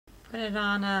Put it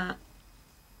on a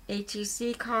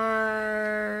ATC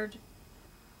card.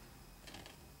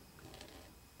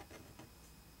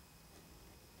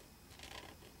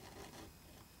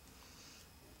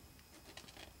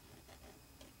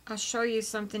 I'll show you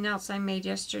something else I made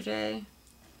yesterday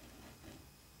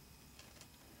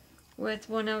with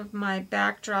one of my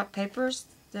backdrop papers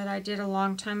that I did a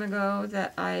long time ago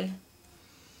that I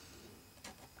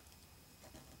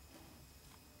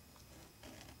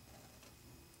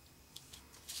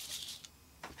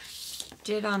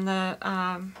did on the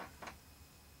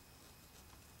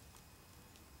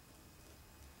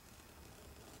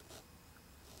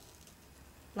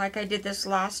like I did this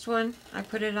last one. I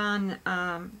put it on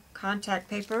contact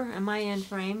paper in my end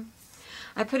frame.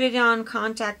 I put it on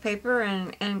contact paper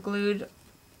and glued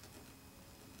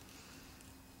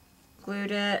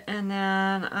it, and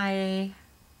then I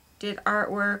did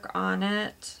artwork on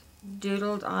it,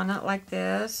 doodled on it like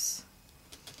this,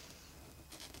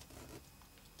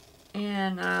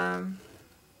 and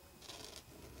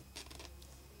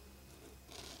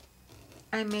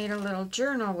I made a little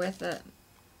journal with it.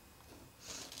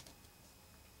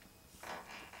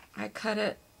 I cut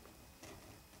it.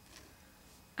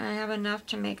 I have enough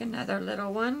to make another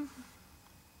little one.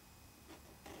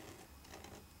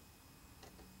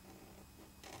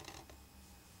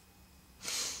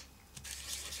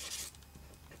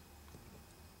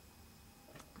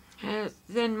 And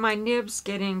then my nib's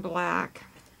getting black.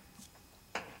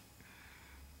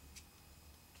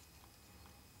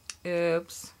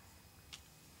 Oops.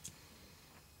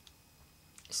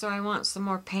 So I want some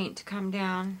more paint to come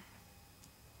down.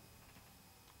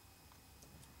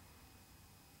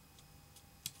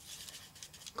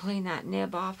 Clean that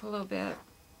nib off a little bit.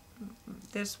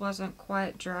 This wasn't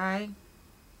quite dry.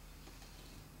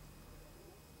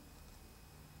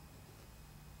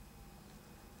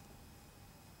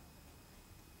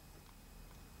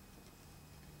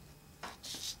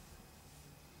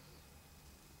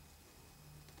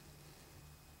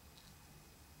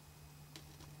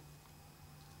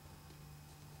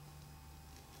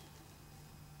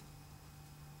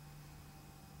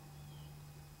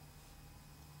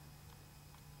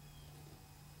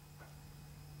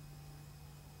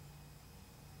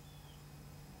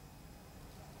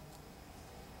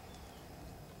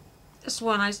 This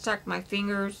one I stuck my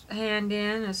hand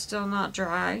in, it's still not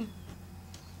dry.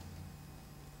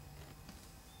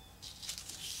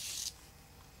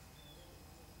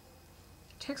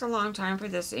 It takes a long time for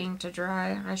this ink to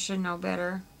dry. I should know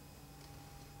better.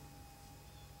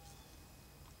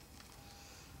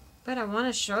 But I want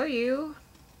to show you.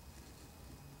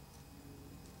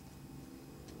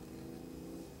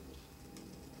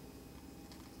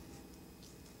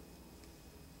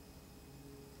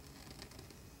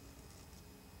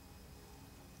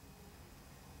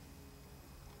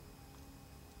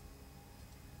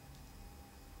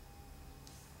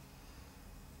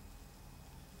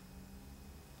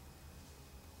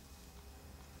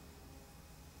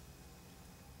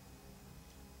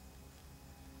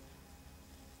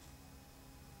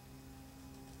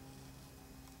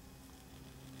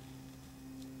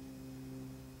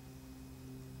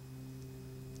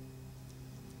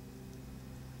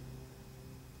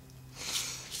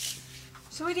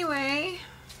 So anyway,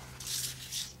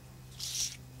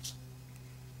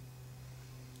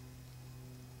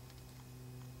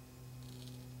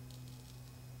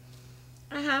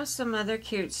 I have some other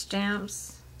cute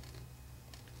stamps.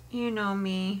 You know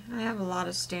me, I have a lot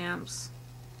of stamps.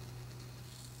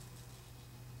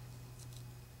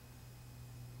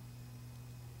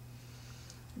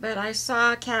 But I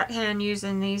saw Cat Hand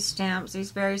using these stamps,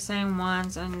 these very same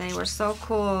ones, and they were so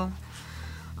cool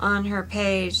on her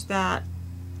page that...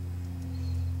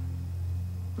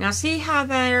 Now see how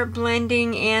they're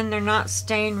blending in, they're not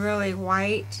staying really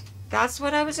white? That's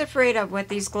what I was afraid of with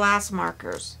these glass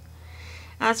markers.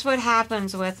 That's what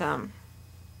happens with them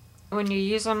when you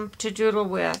use them to doodle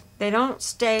with. They don't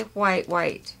stay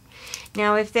white.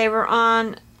 Now if they were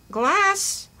on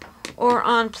glass or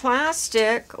on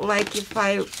plastic, like if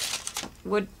I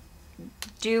would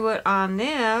do it on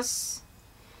this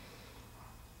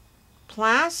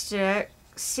plastic,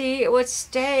 see, it would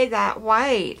stay that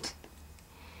white.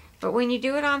 But when you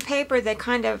do it on paper, they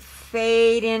kind of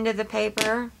fade into the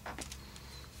paper.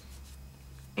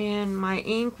 And my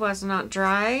ink was not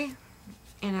dry,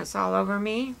 and it's all over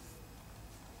me.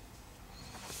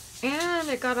 And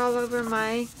it got all over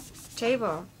my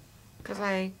table, because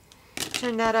I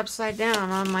turned that upside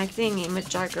down on my thingy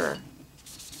majigger.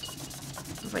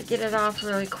 If I get it off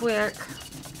really quick.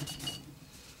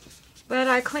 But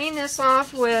I cleaned this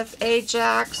off with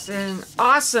Ajax and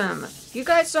Awesome. If you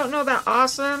guys don't know about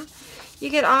Awesome, You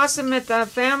get awesome at the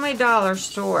Family Dollar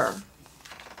store.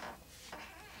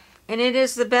 And it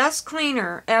is the best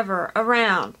cleaner ever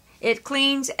around. It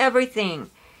cleans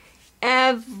everything.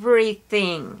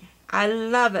 Everything. I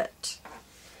love it.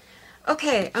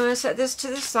 Okay, I'm going to set this to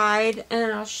the side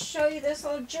and I'll show you this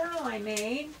little journal I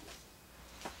made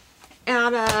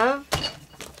out of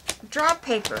drop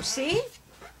paper. See?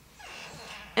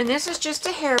 And this is just a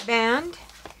hairband.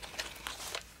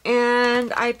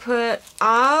 And I put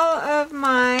all of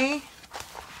my,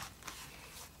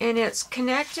 and it's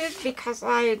connected because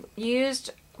I used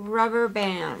rubber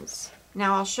bands.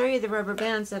 Now I'll show you the rubber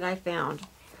bands that I found.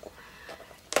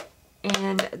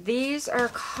 And these are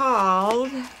called,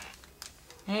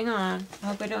 hang on, I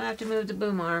hope I don't have to move the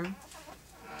boom arm.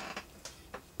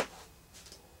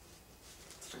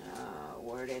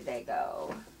 Where did they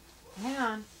go? Hang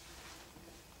on.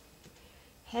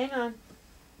 Hang on.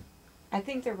 I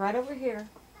think they're right over here.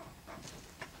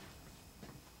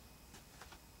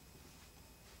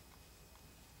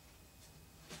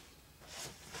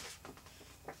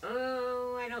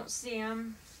 Oh, I don't see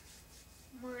them.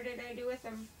 Where did I do with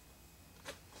them?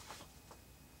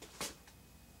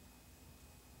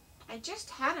 I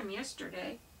just had them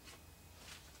yesterday.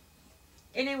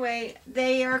 Anyway,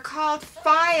 they are called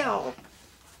file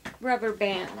rubber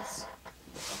bands.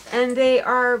 And they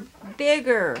are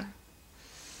bigger.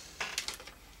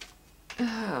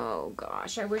 Oh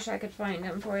gosh, I wish I could find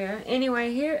them for you.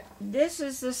 Anyway, here, this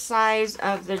is the size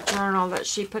of the journal that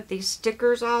she put these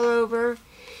stickers all over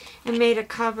and made a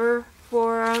cover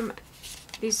for them.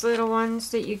 These little ones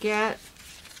that you get.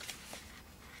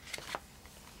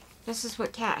 This is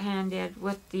what Cat Hand did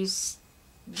with these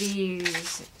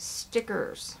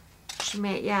stickers. She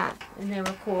made, yeah, and they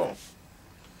were cool.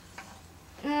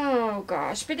 Oh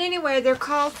gosh, but anyway, they're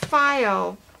called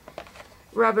file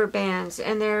rubber bands,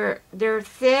 and they're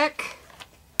thick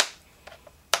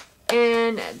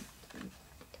and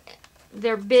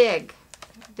they're big.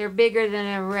 They're bigger than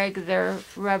a regular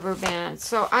rubber band.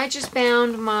 So I just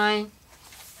bound my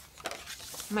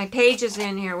pages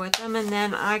in here with them, and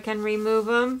then I can remove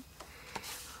them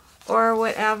or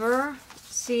whatever.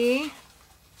 See,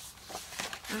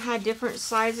 I had different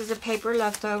sizes of paper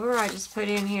left over. I just put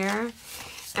in here,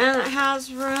 and it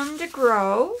has room to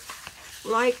grow,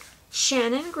 like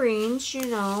Shannon Green's, you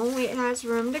know, it has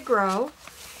room to grow.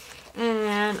 And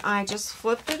then I just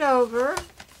flipped it over,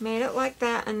 made it like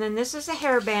that, and then this is a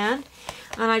hairband,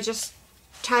 and I just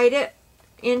tied it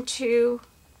into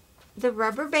the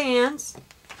rubber bands,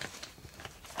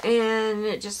 and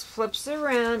it just flips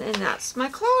around, and that's my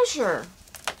closure.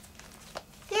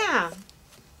 Yeah,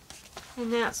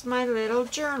 and that's my little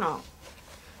journal.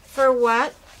 For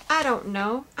what? I don't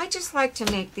know. I just like to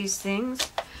make these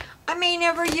things. I may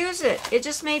never use it. It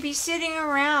just may be sitting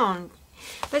around.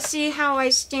 But see how I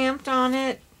stamped on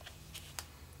it?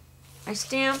 I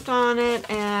stamped on it,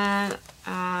 and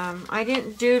I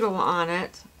didn't doodle on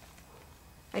it.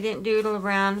 I didn't doodle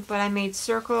around, but I made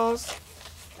circles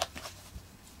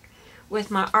with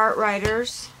my art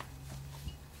writers.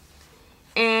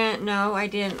 And no, I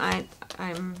didn't.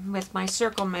 I'm with my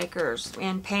circle makers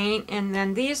and paint. And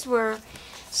then these were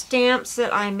stamps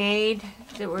that I made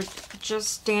that were just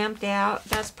stamped out.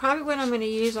 That's probably what I'm going to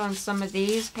use on some of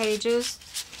these pages.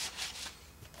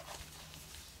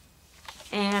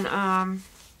 And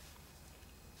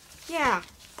yeah,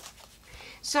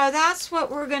 so that's what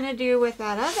we're going to do with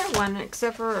that other one,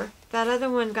 except for that other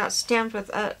one got stamped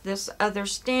with this other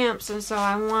stamps, and so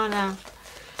I want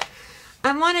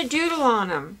to doodle on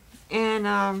them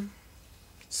and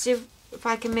see if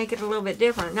I can make it a little bit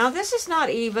different. Now this is not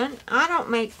even. I don't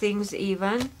make things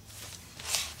even.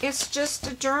 It's just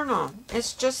a journal.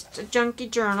 It's just a junky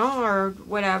journal or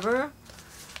whatever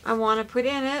I want to put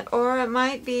in it, or it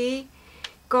might be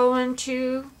going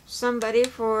to somebody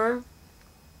for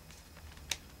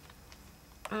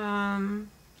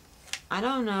I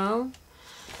don't know,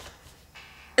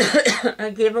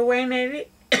 a giveaway maybe.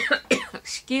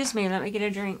 Excuse me, let me get a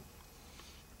drink.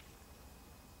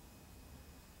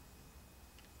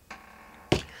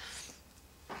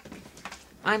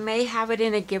 I may have it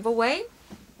in a giveaway.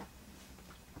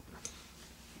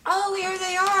 Oh, here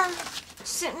they are,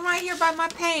 sitting right here by my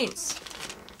paints.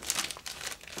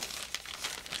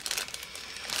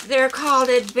 They're called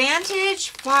Advantage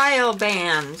File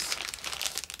Bands.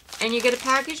 And you get a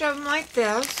package of them like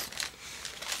this.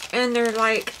 And they're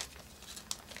like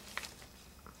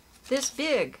this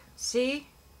big, see?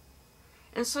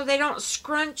 And so they don't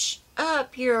scrunch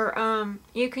up your,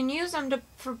 you can use them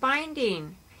for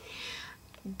binding.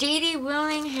 Dee Dee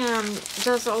Willingham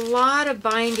does a lot of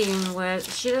binding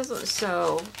with, she doesn't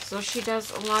sew, so she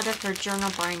does a lot of her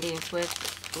journal bindings with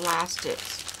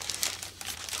elastics.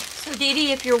 So Dee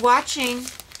Dee, if you're watching,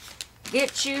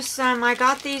 get you some, I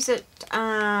got these at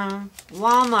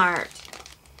Walmart.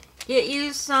 Get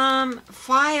you some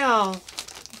file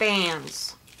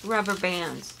bands, rubber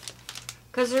bands,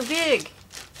 because they're big,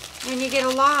 and you get a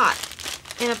lot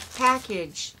in a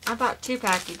package. I bought 2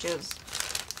 packages.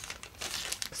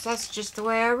 That's just the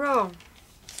way I roll.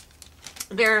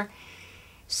 They're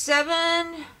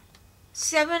 7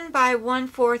 by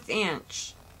 1/4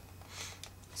 inch.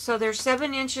 So they're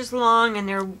 7 inches long and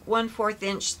they're 1/4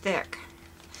 inch thick.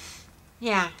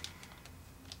 Yeah.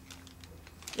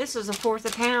 This is 1/4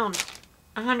 a pound.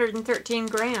 113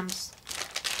 grams.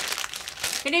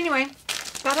 But anyway,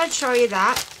 thought I'd show you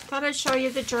that. Thought I'd show you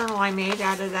the journal I made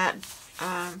out of that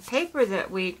paper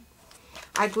that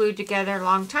I glued together a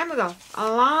long time ago. A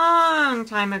long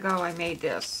time ago I made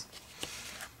this.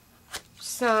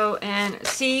 So, and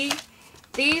see,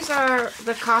 these are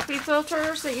the coffee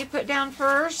filters that you put down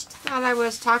first that I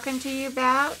was talking to you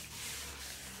about.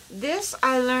 This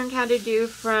I learned how to do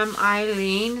from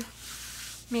Eileen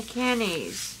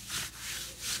McKinney's.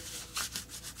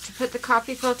 To put the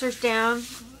coffee filters down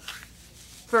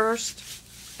first,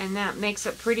 and that makes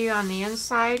it pretty on the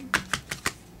inside.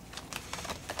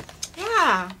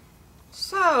 Yeah,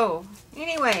 so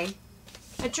anyway,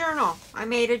 a journal. I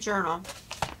made a journal.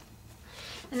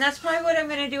 And that's probably what I'm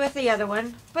going to do with the other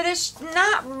one. But it's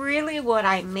not really what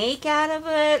I make out of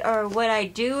it or what I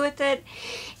do with it.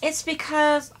 It's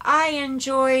because I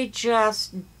enjoy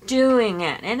just doing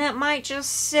it. And it might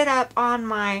just sit up on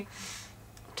my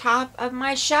top of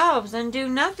my shelves and do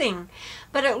nothing.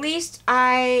 But at least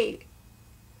I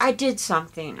did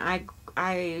something.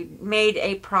 I made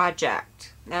a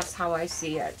project. That's how I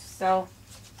see it. So,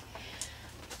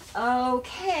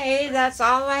 okay, that's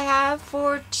all I have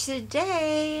for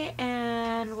today,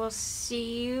 and we'll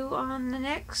see you on the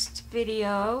next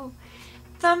video.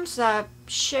 Thumbs up,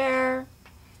 share,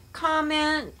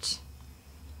 comment,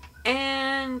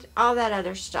 and all that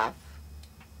other stuff.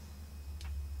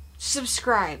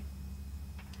 Subscribe.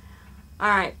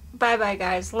 Alright, bye-bye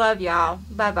guys. Love y'all.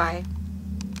 Bye-bye.